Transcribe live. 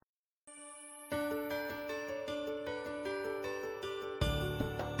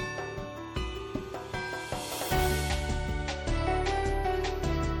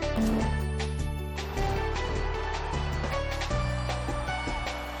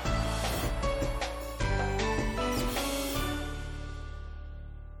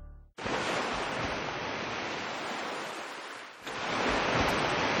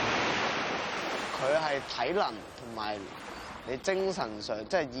體能同埋你精神上，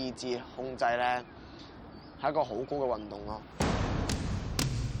即係意志控制咧，係一個好高嘅運動咯。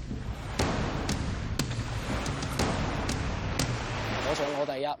我想攞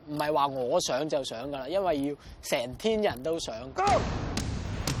第一，唔係話我想就想㗎啦，因為要成天人都想。Go!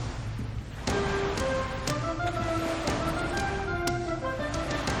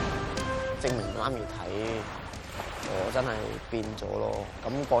 證明媽咪睇我真係變咗咯，咁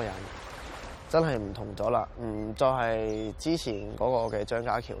個人真係唔同咗啦，唔再係之前嗰個嘅張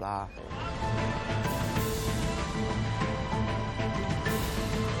家喬啦。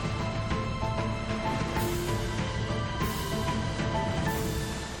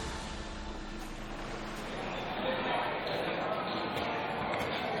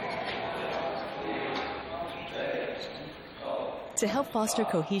To help foster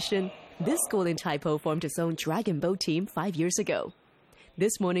cohesion, this school in Taipo formed its own dragon boat team 5 years ago.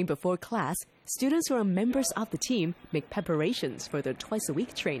 This morning before class, students who are members of the team make preparations for their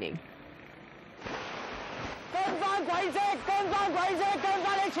twice-a-week training.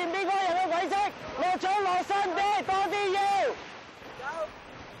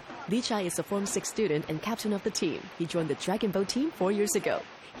 Li Chai is a Form 6 student and captain of the team. He joined the dragon boat team 4 years ago.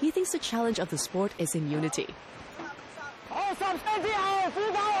 He thinks the challenge of the sport is in unity.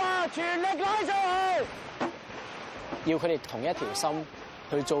 要佢哋同一條心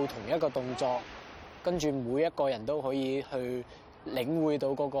去做同一個動作，跟住每一個人都可以去領會到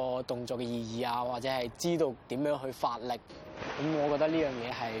嗰個動作嘅意義啊，或者係知道點樣去發力。咁我覺得呢樣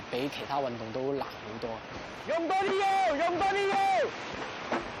嘢係比其他運動都難好多。用多啲腰，用多啲腰。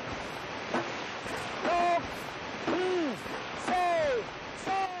6、5、4、3。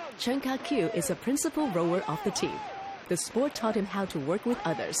Chen Ka-kyu is a principal rower of the team. The sport taught him how to work with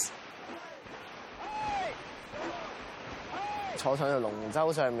others. 坐上條龍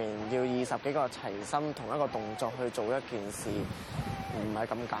舟上面，要20幾個齊心同一個動作去做一件事，唔係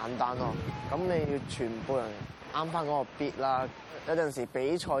咁簡單咯。咁你要全部人啱翻嗰個 beat 啦。有陣時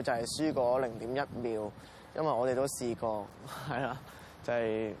比賽就係輸過0.1秒，因為我哋都試過，係啦，就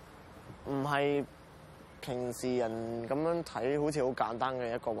係唔係平時人咁樣睇，好似好簡單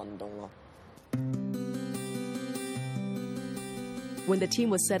嘅一個運動咯。When the team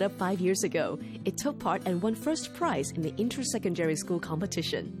was set up 5 years ago, it took part and won first prize in the inter-secondary school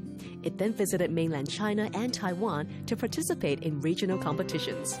competition. It then visited mainland China and Taiwan to participate in regional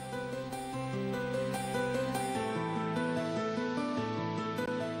competitions.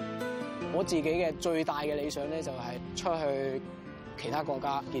 我自己嘅最大嘅理想咧，就係出去其他國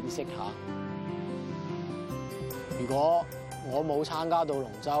家見識下。如果我冇參加到龍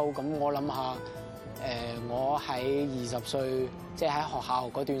舟，咁我諗下。我喺20歲，即係喺學校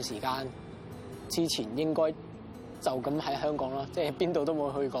嗰段時間之前，應該就咁喺香港啦，即係邊度都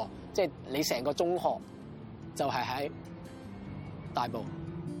冇去過。即係你成個中學就係喺大埔。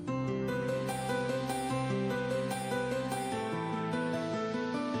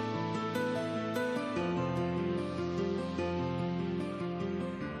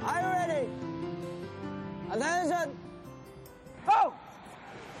Are you ready? Attention! Go!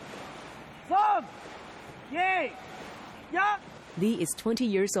 3、2、1. Lee is 20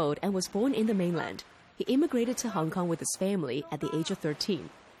 years old and was born in the mainland. He immigrated to Hong Kong with his family at the age of 13.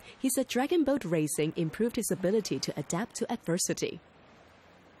 He said dragon boat racing improved his ability to adapt to adversity.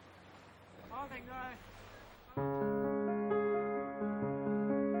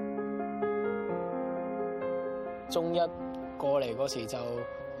 中一過嚟嗰時就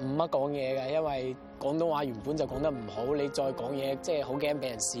唔乜講嘢嘅，因為廣東話原本就講得唔好，你再講嘢即係好驚俾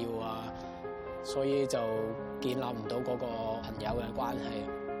人笑啊。所以就建立唔到嗰個朋友嘅關係。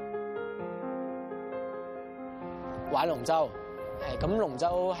玩龍舟，咁龍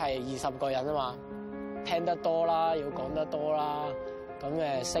舟係20個人啊嘛，聽得多啦，要講得多啦，咁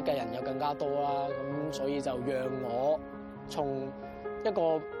識嘅人又更加多啦，咁所以就讓我從一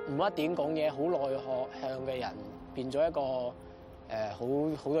個唔一點講嘢、好內向嘅人，變咗一個好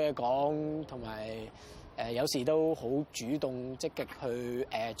多嘢講，同埋有時都好主動積極去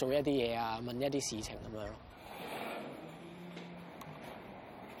做一啲嘢啊，問一啲事情咁樣咯。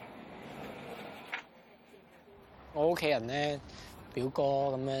我屋企人咧，表哥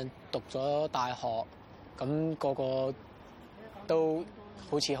咁樣讀咗大學，咁個個都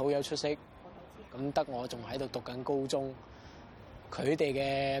好似好有出息，咁得我仲喺度讀緊高中。佢哋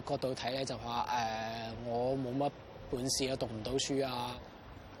嘅角度睇咧，就話我冇乜本事啊，讀唔到書啊。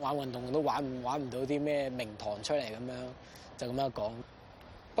玩運動都玩唔到啲咩名堂出嚟咁樣，就咁樣講。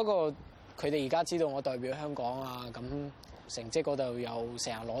不過佢哋而家知道我代表香港啊，咁成績嗰度又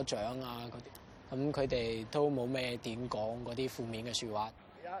成日攞獎啊嗰啲，咁佢哋都冇咩點講嗰啲負面嘅説話。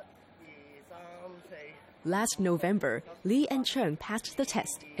1、2、3、4。Last November, Lee and Cheng passed the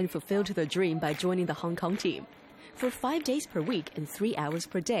test and fulfilled their dream by joining the Hong Kong team. For 5 days per week and 3 hours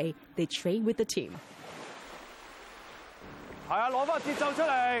per day, they train with the team. 係啊，攞翻節奏出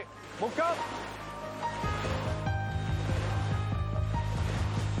嚟，目急。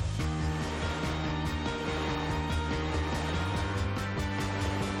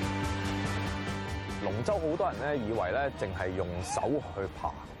龍舟好多人咧以為咧淨係用手去爬，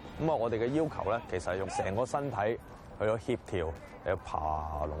咁啊我哋嘅要求咧其實係用成個身體去到協調嚟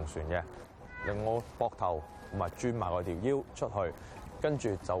爬龍船嘅，令我膊頭同埋轉埋我條腰出去，跟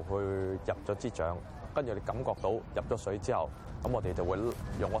住就去入咗支槳，跟住你感覺到入咗水之後，咁我哋就會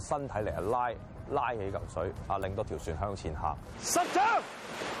用個身體嚟拉起嚿水，啊令到條船向前行。實槳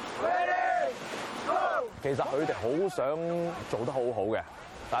 ，ready go！ 其實佢哋好想做得好好嘅，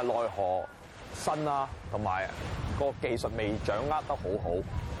但係奈何身啊同埋個技術未掌握得好好，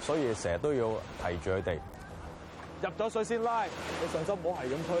所以成日都要提住佢哋入咗水先拉，你上手唔好係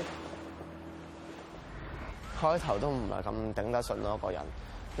咁推。開頭都唔係咁頂得順咯，個人，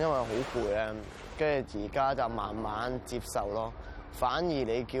因為好攰咧。跟住而家就慢慢接受咯。反而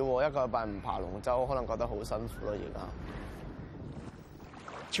你叫我一個禮拜唔爬龍舟，可能覺得好辛苦咯。而家。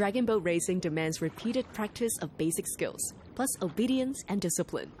Dragon boat racing demands repeated practice of basic skills, plus obedience and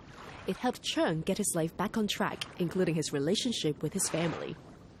discipline. It helped Cheng get his life back on track, including his relationship with his family.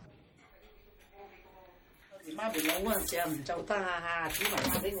 媽咪攞嗰陣時唔做得啊，煮埋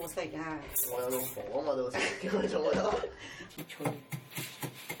飯俾我食啊！我有老婆啊嘛，到時叫佢做得。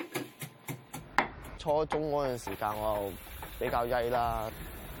初中嗰陣時間我又比較曳啦，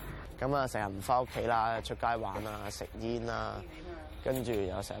咁啊成日唔翻屋企啦，出街玩啊，食煙啦，跟住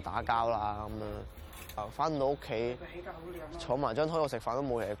又成日打交啦咁樣。翻到屋企坐埋張台度食飯都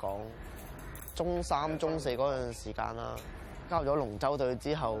冇嘢講。中3、中4嗰陣時間啦，加入咗龍舟隊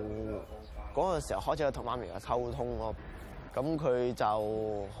之後，嗰陣時候開始同媽咪嘅溝通咯。咁佢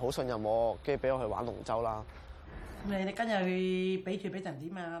就好信任我，跟住俾我去玩龍舟啦。咁你今日去比賽俾人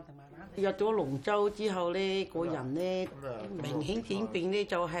點啊？同埋入咗龍舟之後咧，個人咧明顯轉變咧，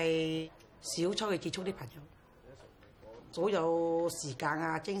就係少出去接觸啲朋友，所有時間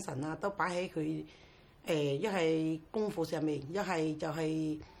啊、精神啊都擺喺佢一係功課上面，一係就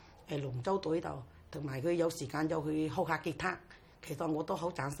係龍舟隊度，同埋佢有時間就去學下吉他。其實我都好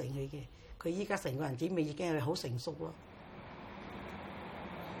贊成佢嘅，佢依家成個人轉變已經係好成熟咯。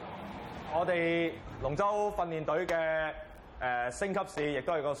我哋龍舟訓練隊嘅升級試，亦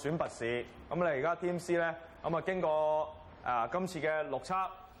都係個選拔試。咁你而家 Team C 咧，咁啊經過今次嘅錄測，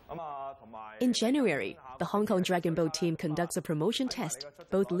咁啊同埋。In January, the Hong Kong Dragon Boat team conducts a promotion test.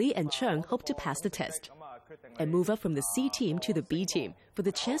 Both Lee and Cheng hope to pass the test and move up from the C team to the B team for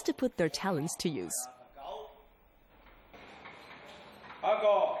the chance to put their talents to use. 下一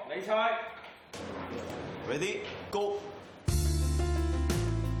個你猜 ，Ready go！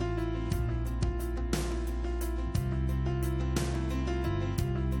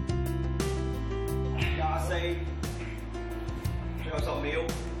 24，最後10秒。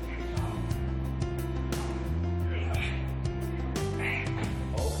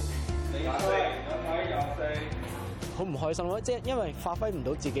好，24，好唔開心咯，即係因為發揮唔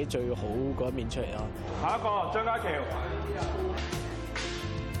到自己最好嗰一面出嚟咯。下一個張家橋。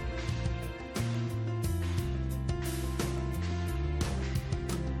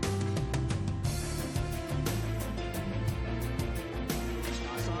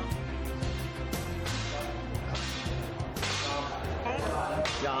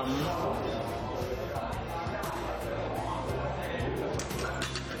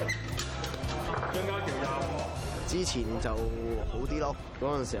之前就好啲咯，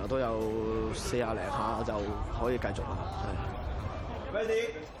嗰陣時候都有40零下就可以繼續啦。係。Ready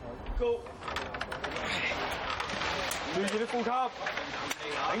go！ 注意啲呼吸，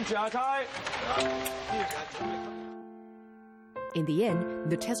頂住下猜。In the end,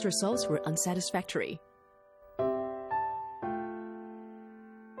 the test results were unsatisfactory.「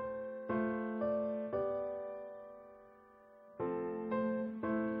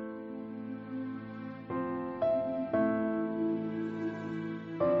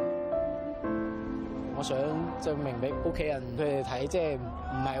我想證明俾屋企人佢哋睇，即係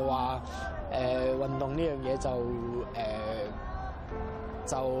唔係話運動呢樣嘢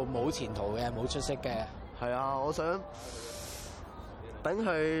就冇前途嘅，冇出息嘅。係啊，我想等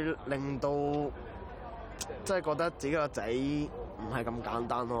佢令到即係覺得自己個仔唔係咁簡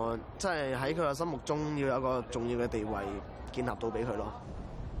單咯，即係喺佢嘅心目中要有一個重要嘅地位建立到俾佢咯。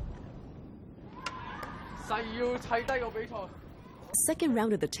誓要砌低個比賽。Second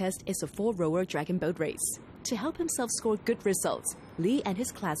round of the test is a 4-rower dragon boat race. To help himself score good results, Lee and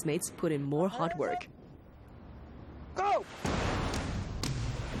his classmates put in more hard work. Go!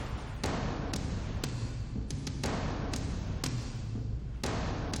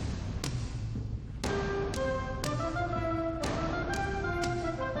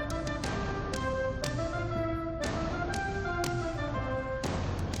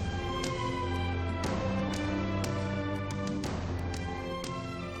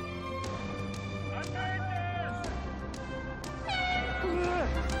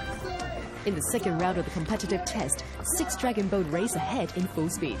 In the second round of the competitive test, 6 dragon boat race ahead in full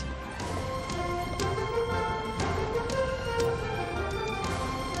speed.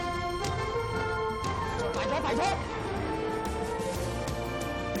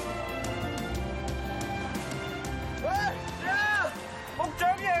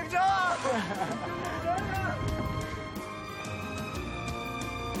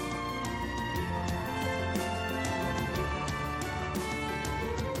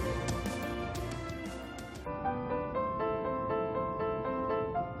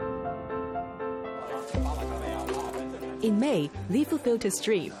 In May, Lee fulfilled his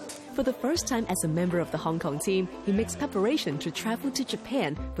dream. For the first time as a member of the Hong Kong team, he makes preparation to travel to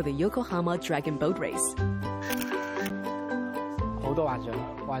Japan for the Yokohama Dragon Boat Race. 好多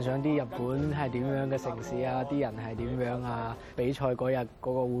幻想啲日本係點樣嘅城市啊，啲人係點樣啊，比賽嗰日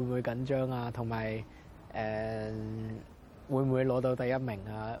嗰個會唔會緊張啊，同埋會唔會攞到第一名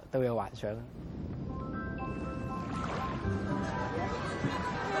啊，都有幻想。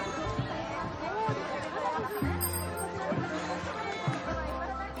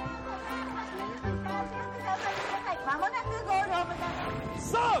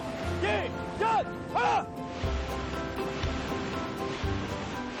3、2、1，啊！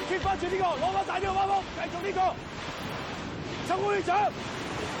 keep 翻住呢個，攞翻大呢個包袱，繼續呢個。陳會長，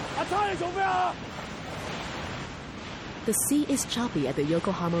阿差你做咩啊？ The sea is choppy at the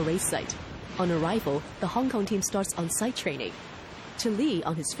Yokohama race site. On arrival, the Hong Kong team starts on-site training. To Lee,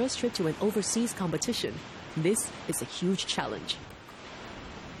 on his first trip to an overseas competition, this is a huge challenge.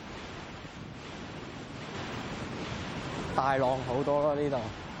 大浪好多咯呢度，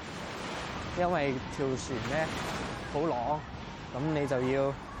因為條船咧好浪，咁你就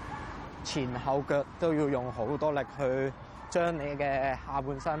要前後腳都要用好多力去將你嘅下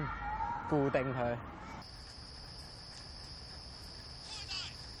半身固定佢。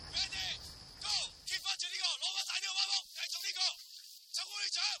keep 翻住呢個，攞翻大呢個包袱，繼續呢個。陳會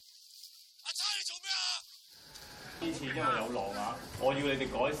長，阿差你做咩啊？呢次因為有浪啊，我要你哋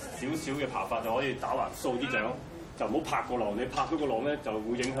改少少嘅爬法就可以打橫掃啲槳。 就唔好拍個浪，你拍咗個浪咧，就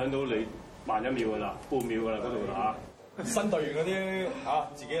會影響到你慢1秒噶啦，半秒噶啦嗰度嚇。新隊員嗰啲嚇，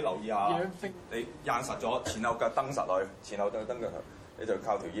自己留意下。你硬實咗，前後腳蹬實佢，前後腳蹬腳佢，你就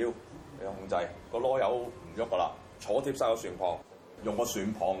靠條腰你控制個籮柚唔喐噶啦，坐貼晒個船旁，用個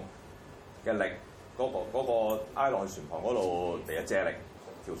船旁嘅力，嗰個挨落去船旁嗰度嚟一借力，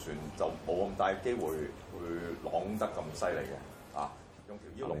條船就冇咁大機會會浪得咁犀利嘅啊！用條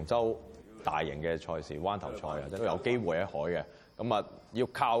腰。龍舟。 大型嘅賽事灣頭賽啊，即係都有機會喺海嘅，咁啊要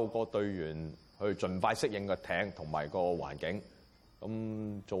靠個隊員去盡快適應個艇同埋個環境，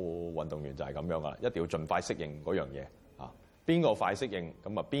咁做運動員就係咁樣噶啦，一定要盡快適應嗰樣嘢啊！邊個快適應，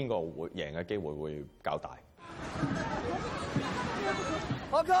咁啊邊個會贏嘅機會會較大。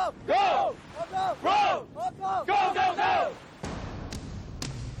Up up go go go go go go！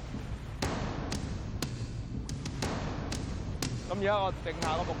 咁而家我定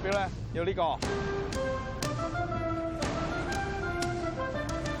下個目標咧，要呢個。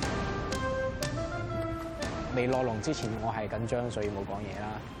未落龍之前，我係緊張，所以冇講嘢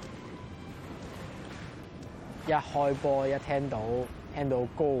啦。一開波一聽到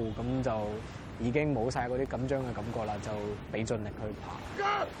高，咁就已經冇晒嗰啲緊張嘅感覺啦，就俾盡力去爬。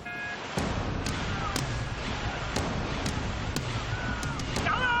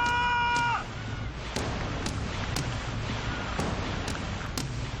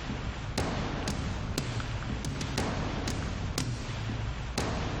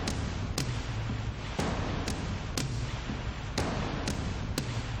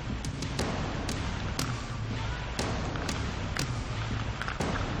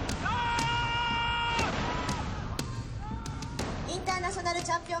ナショナル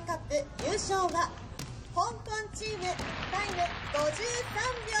チャンピオンカップ優勝は香港チームタイム53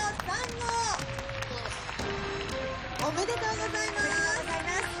秒35おめでとうございます。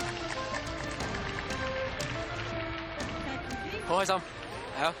好開心，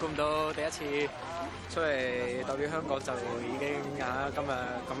係啊！估唔到第一次出嚟代表香港就已經今日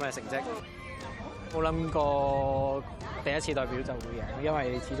咁嘅成績，冇諗過第一次代表就會贏，因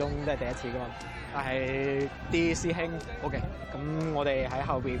為始終都係第一次㗎嘛。但係啲師兄 OK，咁我哋喺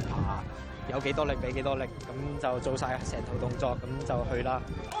後邊爬，有幾多力俾幾多力，咁就做晒成套動作，咁就去啦。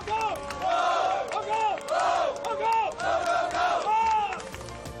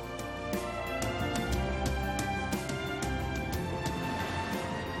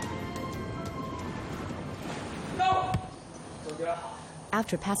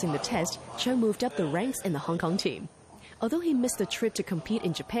After passing the test, Cheng moved up the ranks in the Hong Kong team. Although he missed the trip to compete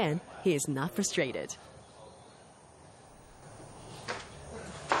in Japan, he is not frustrated.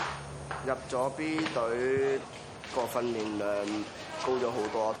 入咗 B 隊個訓練量高咗好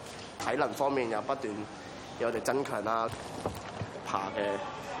多，體能方面又不斷有我哋增強啦，爬嘅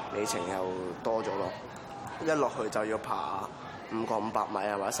里程又多咗咯。一落去就要爬5個500米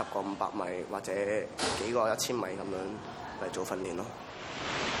啊，或者10個500米，或者幾個1000米咁樣嚟做訓練咯。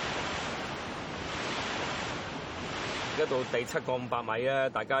而家到第7個500米咧，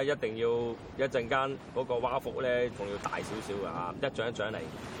大家一定要一陣間嗰個蛙幅咧，仲要大少少㗎嚇，一掌一掌嚟，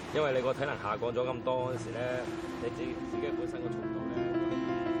因為你個體能下降咗咁多嗰陣時咧，你自己本身個速度咧。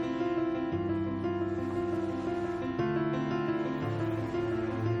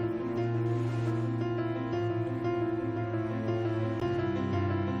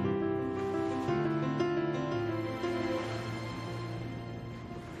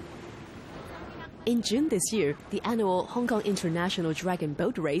In June this year, the annual Hong Kong International Dragon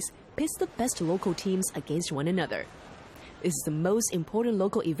Boat Race pits the best local teams against one another. This is the most important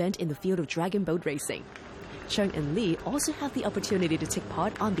local event in the field of dragon boat racing. Cheng and Lee also have the opportunity to take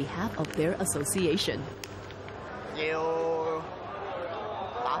part on behalf of their association. 要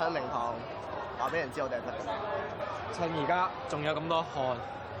打響名堂，話俾人知我哋係得嘅。趁而家仲有咁多汗，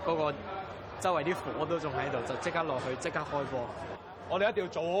嗰個周圍啲火都仲喺度，就即刻落去，即刻開波。我哋一定要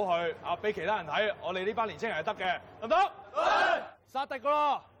做好佢，啊，俾其他人睇，我哋呢班年青人係得嘅，得唔得？殺敵㗎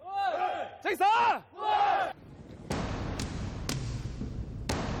咯！精神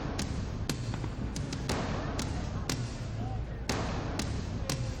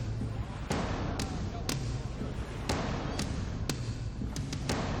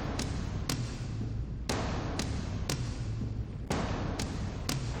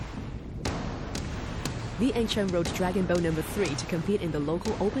！Lee and Cheng rode Dragon Boat number 3 to compete in the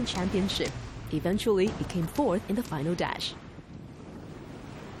local Open Championship. Eventually, he came fourth in the final dash. "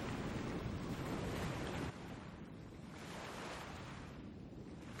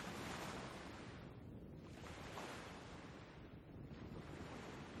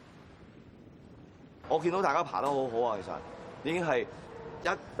我見到大家爬得好好啊，其實已經係一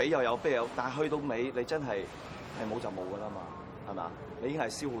比又有比又有，但係去到尾你真係冇就冇㗎啦嘛，係嘛？你已經係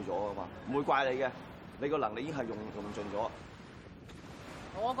消耗咗㗎嘛，唔會怪你嘅。你個能力已經係用盡咗。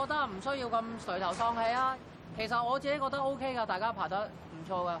我覺得唔需要咁垂頭喪氣啊！其實我自己覺得 OK 㗎，大家爬得唔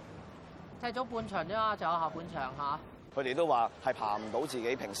錯㗎。踢咗半場啫嘛，仲有下半場嚇。佢哋都話係爬唔到自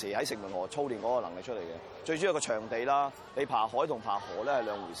己平時喺城門河操練嗰個能力出嚟嘅。最主要個場地啦，你爬海同爬河咧係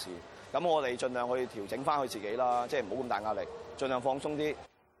兩回事。咁我哋盡量去調整翻佢自己啦，即係唔好咁大壓力，盡量放鬆啲。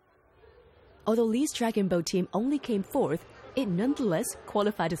Although Lee's Dragon Boat team only came fourth, it nonetheless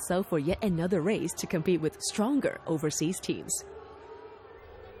qualified itself for yet another race to compete with stronger overseas teams.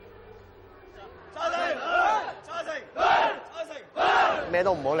 咩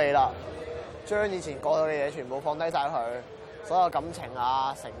都唔好理啦，將以前過去嘅嘢全部放低晒佢，所有感情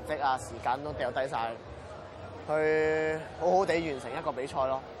啊、成績啊、時間都掉低晒，去好好地完成一個比賽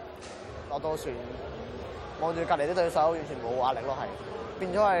咯。落到船，望住隔離啲對手，完全冇壓力咯，係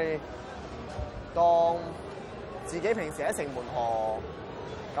變咗係當自己平時喺城門河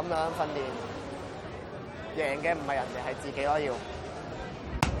咁樣訓練，贏嘅唔係人哋，係自己咯要。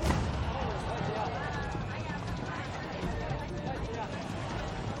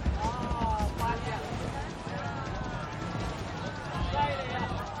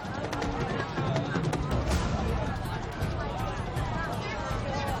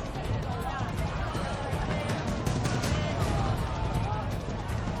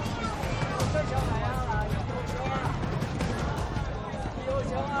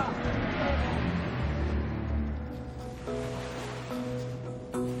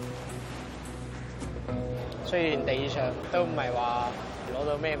雖然第2場都唔係話攞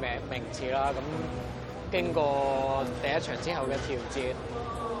到咩名次啦，咁經過第1場之後嘅調節，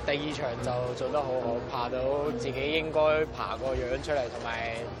第2場就做得好好，爬到自己應該爬個樣出嚟，同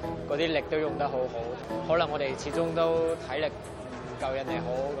埋嗰啲力都用得好好。可能我哋始終都體力唔夠人哋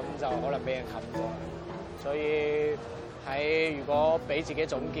好，咁就可能俾人冚咗。所以如果俾自己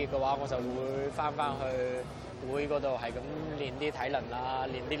總結嘅話，我就會翻去會嗰度係咁練啲體能啦，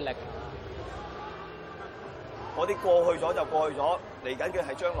練啲力。嗰啲過去咗就過去咗，嚟緊嘅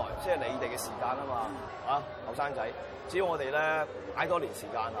係將來，即係你哋嘅時間啊嘛，後生仔，只要我哋咧擺多年時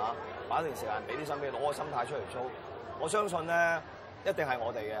間嚇，把一段時間俾啲身邊攞個心態出嚟操，我相信咧一定係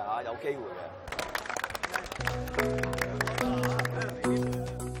我哋嘅嚇，有機會嘅。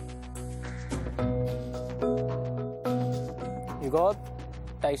如果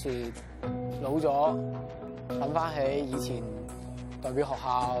第時老咗，諗翻起以前代表學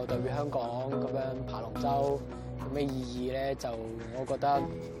校、代表香港咁樣爬龍舟，有咩意義咧？就我覺得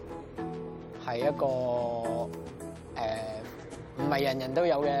係一個唔係人人都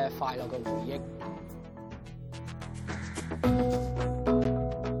有嘅快樂嘅回憶。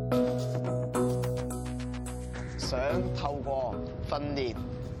想透過訓練、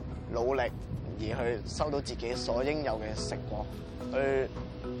努力而去收到自己所應有嘅成果，去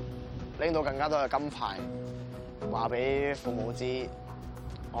拎到更加多嘅金牌，話俾父母知，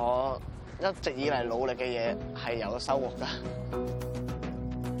我一直以嚟努力嘅嘢係有收穫㗎。